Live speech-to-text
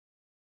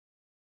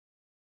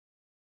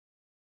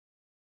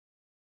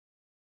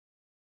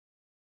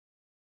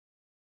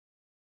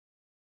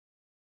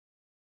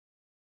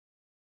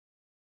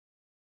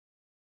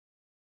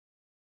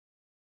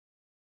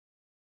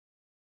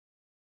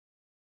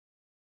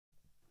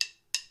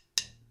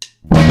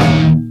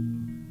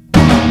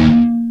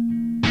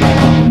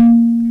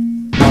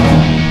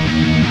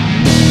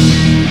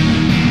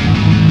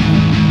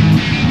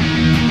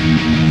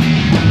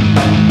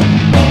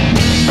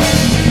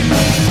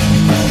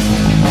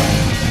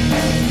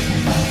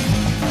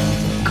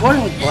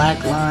Recording with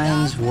Black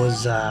Lines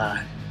was,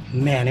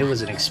 man, it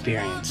was an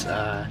experience.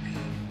 And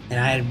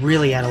I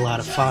really had a lot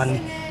of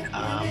fun.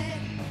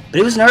 But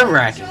it was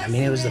nerve-wracking. I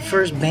mean, it was the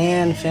first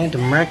band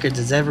Phantom Records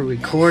has ever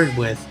recorded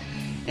with.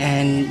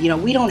 And, you know,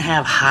 we don't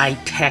have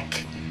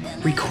high-tech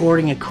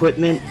recording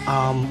equipment.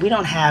 We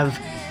don't have...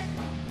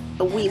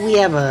 We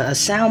have a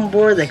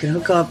soundboard that can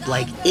hook up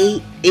like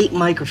eight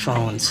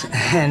microphones.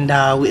 And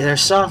their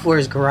software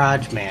is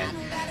GarageBand.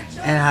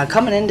 And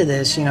coming into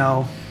this, you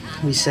know,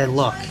 we said,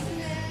 look,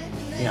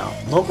 you know,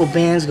 local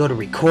bands go to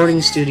recording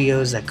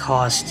studios that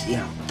cost, you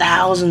know,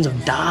 thousands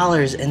of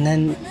dollars, and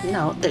then, you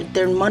know,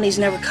 their money's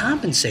never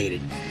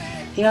compensated.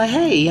 You know,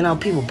 hey, you know,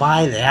 people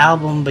buy the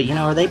album, but, you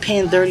know, are they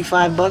paying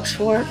 35 bucks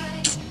for it?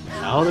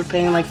 No, they're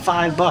paying like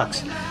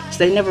 $5. So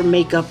they never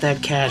make up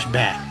that cash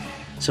back.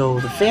 So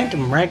the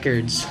Phantom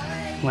Records,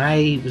 when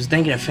I was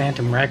thinking of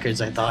Phantom Records,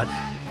 I thought,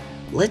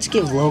 let's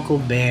give local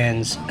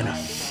bands an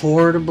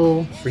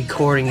affordable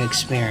recording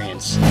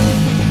experience.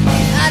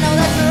 I know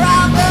that's where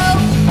I'll go.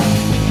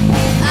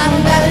 I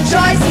don't got a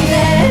choice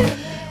yet.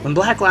 When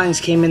Black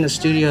Lines came in the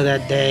studio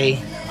that day,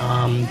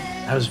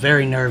 I was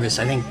very nervous.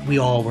 I think we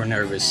all were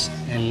nervous.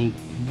 And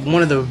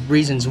one of the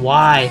reasons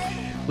why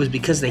was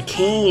because they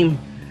came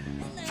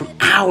from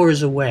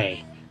hours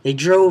away. They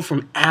drove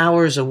from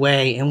hours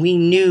away, and we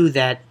knew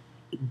that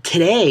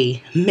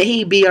today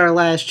may be our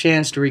last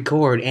chance to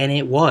record, and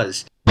it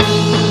was.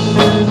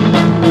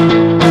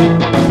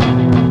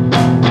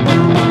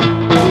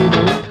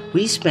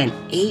 We spent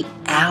 8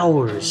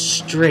 hours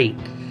straight,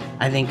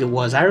 I think it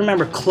was. I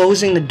remember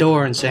closing the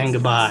door and saying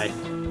goodbye,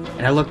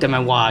 and I looked at my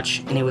watch,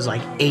 and it was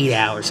like 8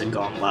 hours had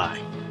gone by.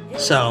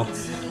 So,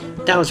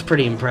 that was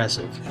pretty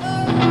impressive.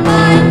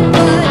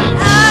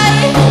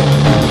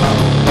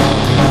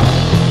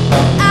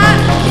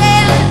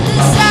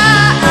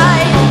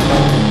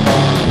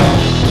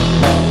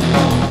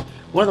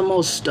 One of the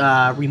most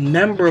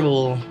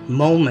rememberable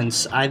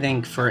moments, I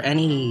think, for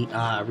any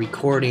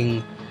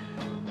recording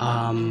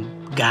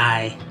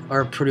guy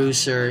or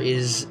producer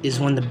is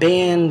when the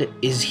band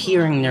is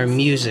hearing their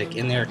music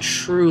and they're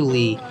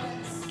truly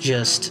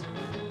just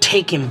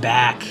taken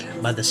back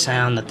by the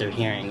sound that they're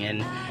hearing.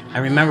 And I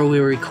remember we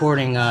were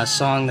recording a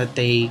song that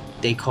they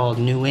called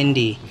New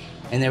Indie,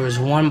 and there was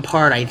one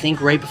part, I think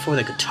right before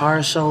the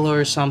guitar solo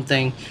or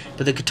something,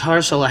 but the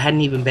guitar solo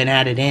hadn't even been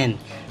added in.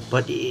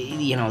 But,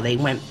 you know,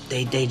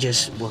 they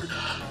just were,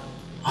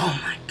 oh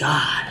my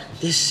God,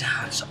 this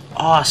sounds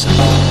awesome.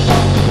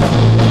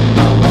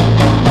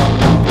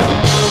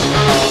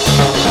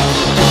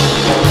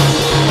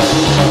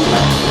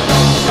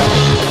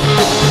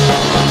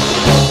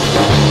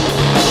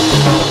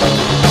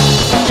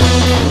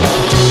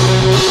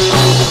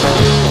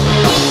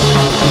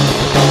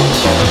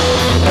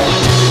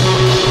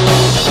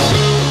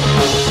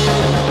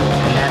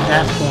 And at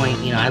that point,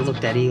 you know, I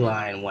looked at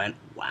Eli and went,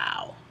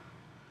 wow.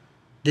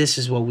 This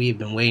is what we've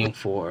been waiting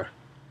for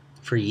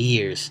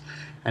years.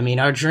 I mean,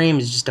 our dream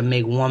is just to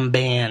make one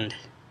band.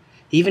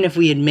 Even if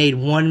we had made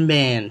one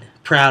band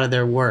proud of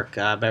their work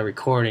by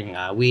recording,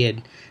 we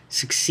had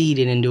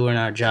succeeded in doing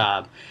our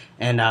job.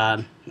 And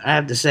I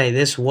have to say,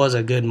 this was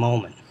a good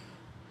moment.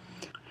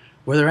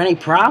 Were there any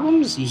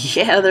problems?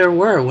 Yeah, there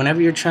were.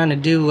 Whenever you're trying to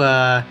do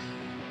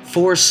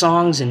 4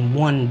 songs in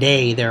one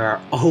day, there are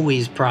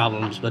always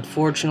problems. But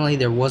fortunately,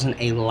 there wasn't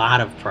a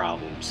lot of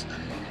problems.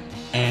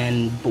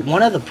 But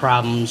one of the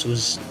problems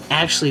was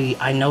actually,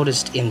 I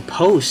noticed in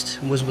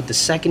post, was with the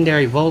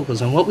secondary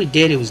vocals. And what we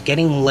did, it was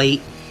getting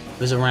late. It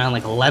was around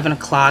like 11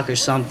 o'clock or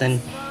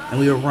something, and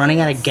we were running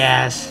out of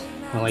gas.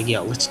 We're like,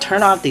 yo, let's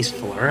turn off these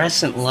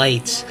fluorescent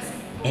lights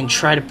and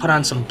try to put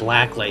on some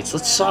black lights.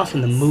 Let's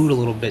soften the mood a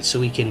little bit so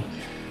we can,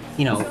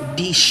 you know,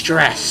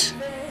 de-stress.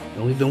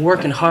 And we've been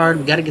working hard.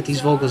 We got to get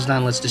these vocals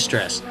done. Let's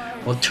de-stress.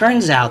 Well, it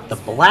turns out the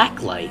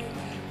black light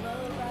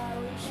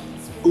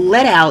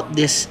let out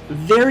this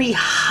very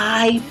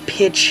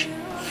high-pitch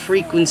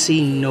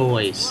frequency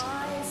noise.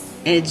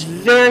 And it's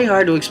very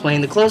hard to explain.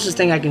 The closest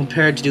thing I can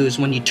compare it to do is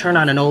when you turn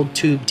on an old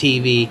tube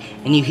TV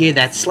and you hear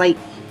that slight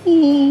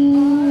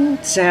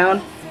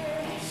sound.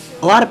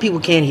 A lot of people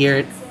can't hear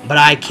it, but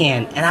I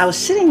can. And I was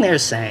sitting there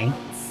saying,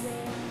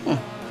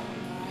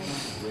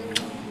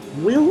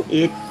 will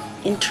it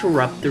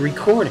interrupt the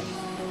recording?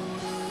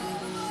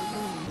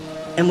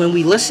 And when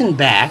we listened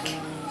back,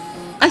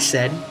 I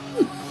said,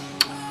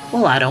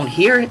 well, I don't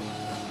hear it.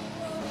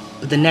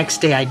 But the next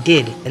day I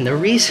did, and the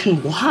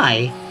reason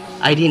why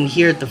I didn't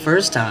hear it the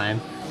first time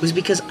was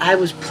because I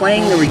was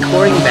playing the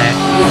recording back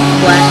with the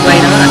black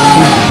light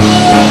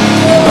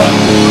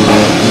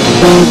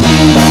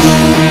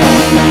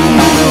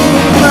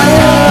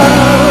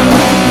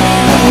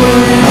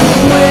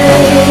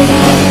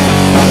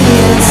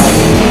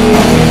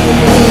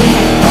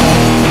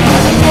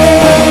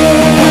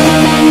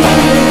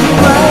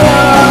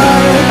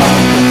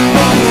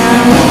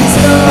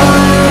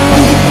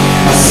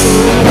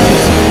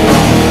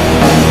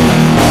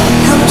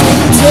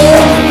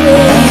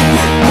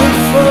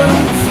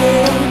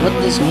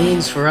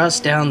for us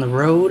down the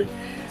road?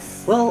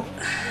 Well,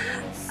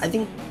 I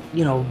think,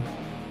 you know,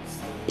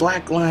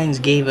 Black Lines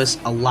gave us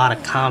a lot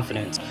of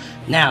confidence.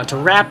 Now, to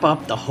wrap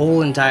up the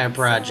whole entire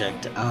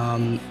project,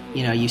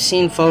 you know, you've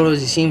seen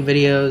photos, you've seen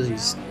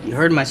videos, you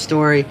heard my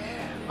story,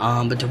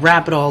 but to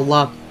wrap it all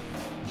up,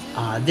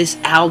 this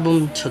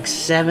album took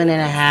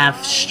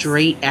 7.5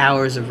 straight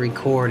hours of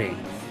recording.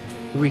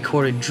 We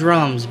recorded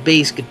drums,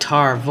 bass,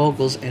 guitar,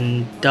 vocals,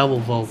 and double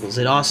vocals.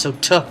 It also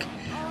took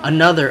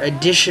another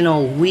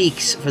additional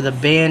weeks for the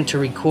band to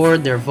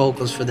record their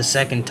vocals for the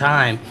second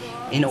time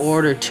in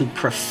order to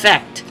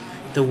perfect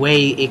the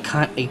way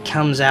it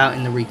comes out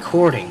in the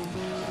recording.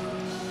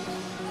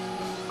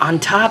 On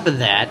top of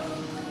that,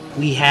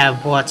 we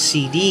have bought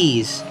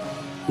CDs,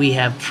 we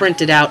have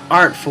printed out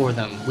art for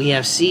them, we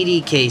have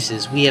CD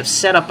cases, we have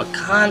set up a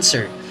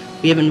concert,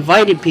 we have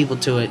invited people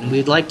to it, and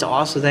we'd like to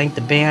also thank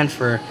the band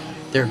for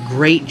their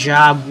great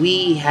job.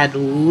 We had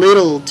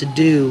little to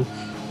do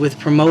with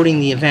promoting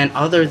the event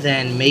other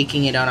than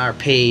making it on our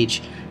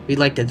page. We'd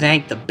like to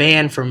thank the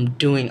band for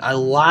doing a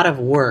lot of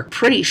work.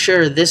 Pretty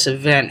sure this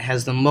event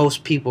has the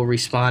most people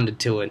responded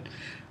to it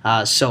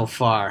so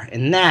far,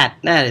 and that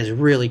is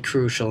really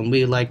crucial, and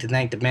we'd like to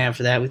thank the band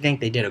for that. We think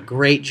they did a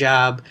great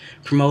job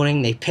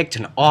promoting. They picked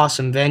an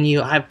awesome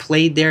venue. I've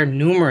played there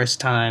numerous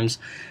times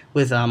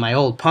with my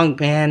old punk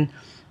band.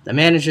 The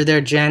manager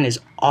there, Jen, is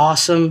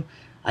awesome.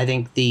 I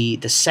think the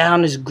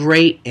sound is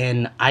great,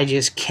 and I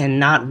just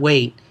cannot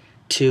wait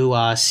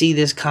to see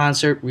this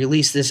concert,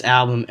 release this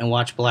album, and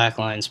watch Black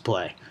Lines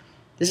play.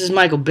 This is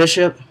Michael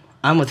Bishop.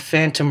 I'm with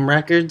Phantom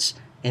Records,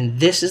 and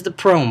this is the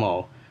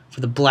promo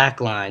for the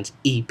Black Lines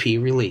EP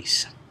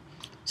release.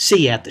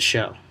 See you at the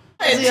show.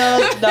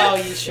 No,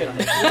 you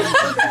shouldn't.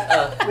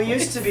 We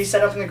used to be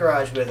set up in the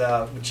garage with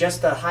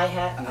just a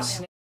hi-hat and a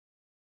snare.